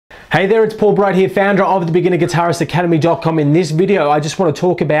Hey there, it's Paul Bright here, founder of the BeginnerGuitaristAcademy.com. In this video, I just want to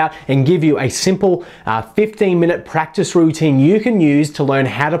talk about and give you a simple 15-minute practice routine you can use to learn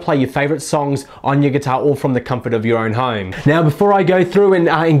how to play your favorite songs on your guitar, all from the comfort of your own home. Now, before I go through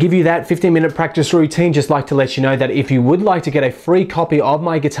and give you that 15-minute practice routine, just like to let you know that if you would like to get a free copy of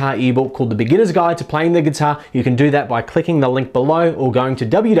my guitar ebook called The Beginner's Guide to Playing the Guitar, you can do that by clicking the link below or going to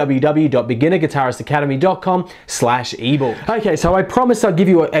www.beginnerguitaristacademy.com/ebook. Okay, so I promised I'd give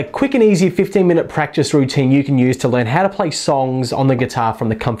you a quick and easy 15-minute practice routine you can use to learn how to play songs on the guitar from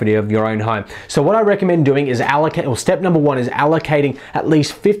the comfort of your own home. So what I recommend doing is step number one is allocating at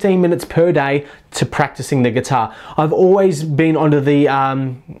least 15 minutes per day to practicing the guitar. I've always been under the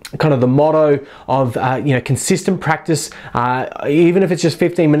kind of the motto of consistent practice, even if it's just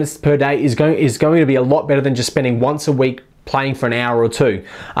 15 minutes per day, is going to be a lot better than just spending once a week playing for an hour or two.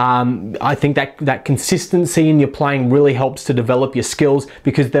 I think that consistency in your playing really helps to develop your skills,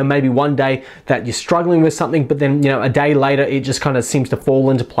 because there may be one day that you're struggling with something, but then a day later it just kind of seems to fall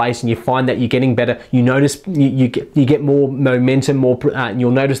into place and you find that you're getting better. You notice you get more momentum, and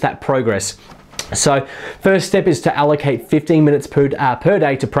you'll notice that progress. So first step is to allocate 15 minutes per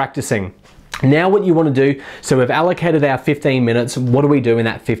day to practicing. Now what you want to do, so we've allocated our 15 minutes, what do we do in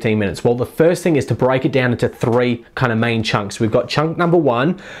that 15 minutes? Well, the first thing is to break it down into three kind of main chunks. We've got chunk number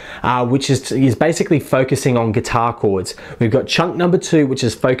one, which is basically focusing on guitar chords. We've got chunk number two, which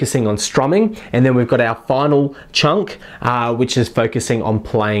is focusing on strumming, and then we've got our final chunk, which is focusing on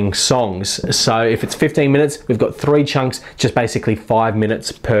playing songs. So if it's 15 minutes, we've got three chunks, just basically 5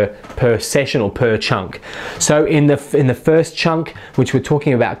 minutes per session or per chunk. So in the first chunk, which we're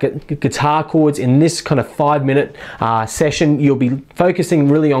talking about guitar chords, in this kind of 5-minute session, you'll be focusing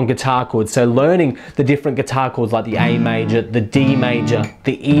really on guitar chords. So learning the different guitar chords like the A major, the D major,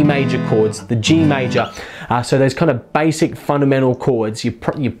 the E major chords, the G major. So those kind of basic fundamental chords,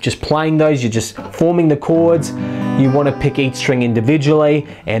 you're just playing those, you're just forming the chords. You want to pick each string individually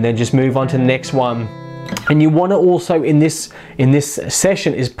and then just move on to the next one. And you want to also in this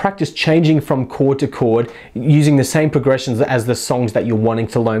session is practice changing from chord to chord using the same progressions as the songs that you're wanting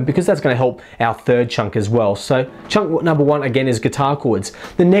to learn, because that's going to help our third chunk as well. So chunk number one again is guitar chords.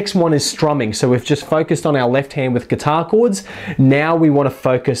 The next one is strumming. So we've just focused on our left hand with guitar chords. Now we want to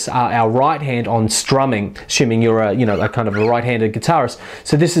focus our right hand on strumming, assuming you're a kind of a right-handed guitarist.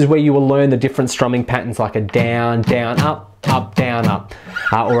 So this is where you will learn the different strumming patterns, like a down, down, up, up, down, up,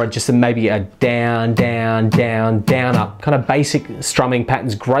 or just maybe a down, down, down, down, up. Kind of basic strumming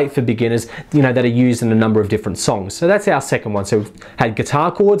patterns, great for beginners, that are used in a number of different songs. So that's our second one. So we've had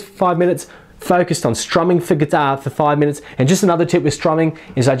guitar chords for 5 minutes, focused on strumming for guitar for 5 minutes. And just another tip with strumming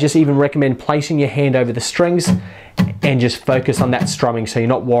is I just even recommend placing your hand over the strings and just focus on that strumming, so you're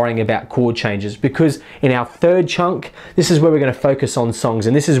not worrying about chord changes. Because in our third chunk, this is where we're going to focus on songs,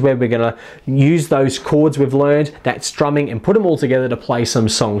 and this is where we're going to use those chords we've learned, that strumming, and put them all together to play some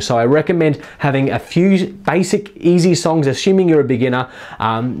songs. So I recommend having a few basic easy songs, assuming you're a beginner,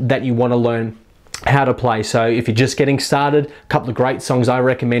 that you want to learn how to play. So if you're just getting started, a couple of great songs I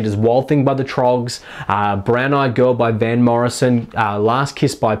recommend is Wild Thing by the Troggs, Brown Eyed Girl by Van Morrison, Last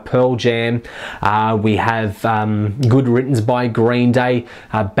Kiss by Pearl Jam, we have Good Riddance by Green Day,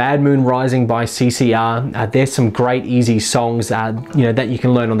 Bad Moon Rising by CCR. There's some great easy songs that you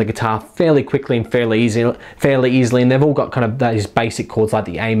can learn on the guitar fairly quickly and fairly easily, and they've all got kind of those basic chords like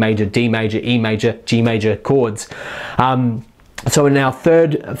the A major, D major, E major, G major chords. So in our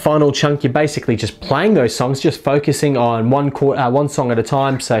third final chunk, you're basically just playing those songs, just focusing on one song at a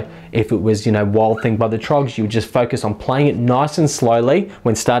time. So if it was, Wild Thing by the Troggs, you would just focus on playing it nice and slowly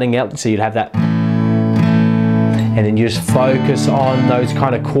when starting out. So you'd have that, and then you just focus on those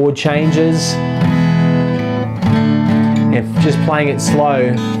kind of chord changes. And just playing it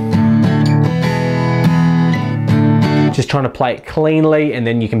slow, just trying to play it cleanly, and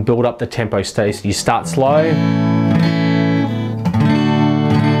then you can build up the tempo. So you start slow,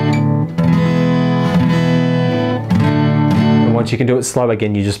 once you can do it slow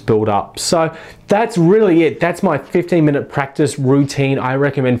again, you just build up. So that's really it. That's my 15-minute practice routine I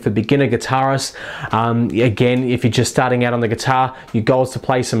recommend for beginner guitarists. Again, if you're just starting out on the guitar, your goal is to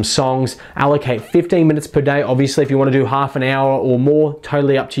play some songs. Allocate 15 minutes per day. Obviously, if you want to do half an hour or more,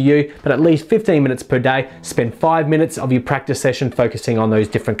 totally up to you, but at least 15 minutes per day. Spend 5 minutes of your practice session focusing on those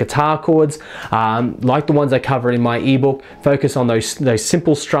different guitar chords, like the ones I cover in my ebook. Focus on those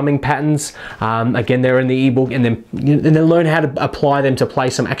simple strumming patterns. Again, they're in the ebook, and then learn how to apply them to play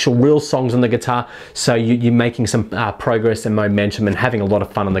some actual real songs on the guitar, so you're making some progress and momentum and having a lot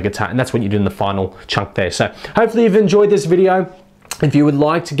of fun on the guitar, and that's what you do in the final chunk there. So hopefully you've enjoyed this video. If you would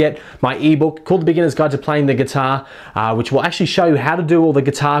like to get my ebook called The Beginner's Guide to Playing the Guitar, which will actually show you how to do all the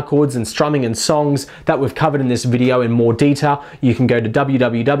guitar chords and strumming and songs that we've covered in this video in more detail, you can go to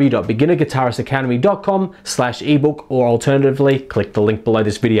www.beginnerguitaristacademy.com/ebook, or alternatively, click the link below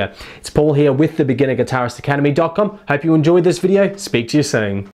this video. It's Paul here with the beginnerguitaristacademy.com. Hope you enjoyed this video. Speak to you soon.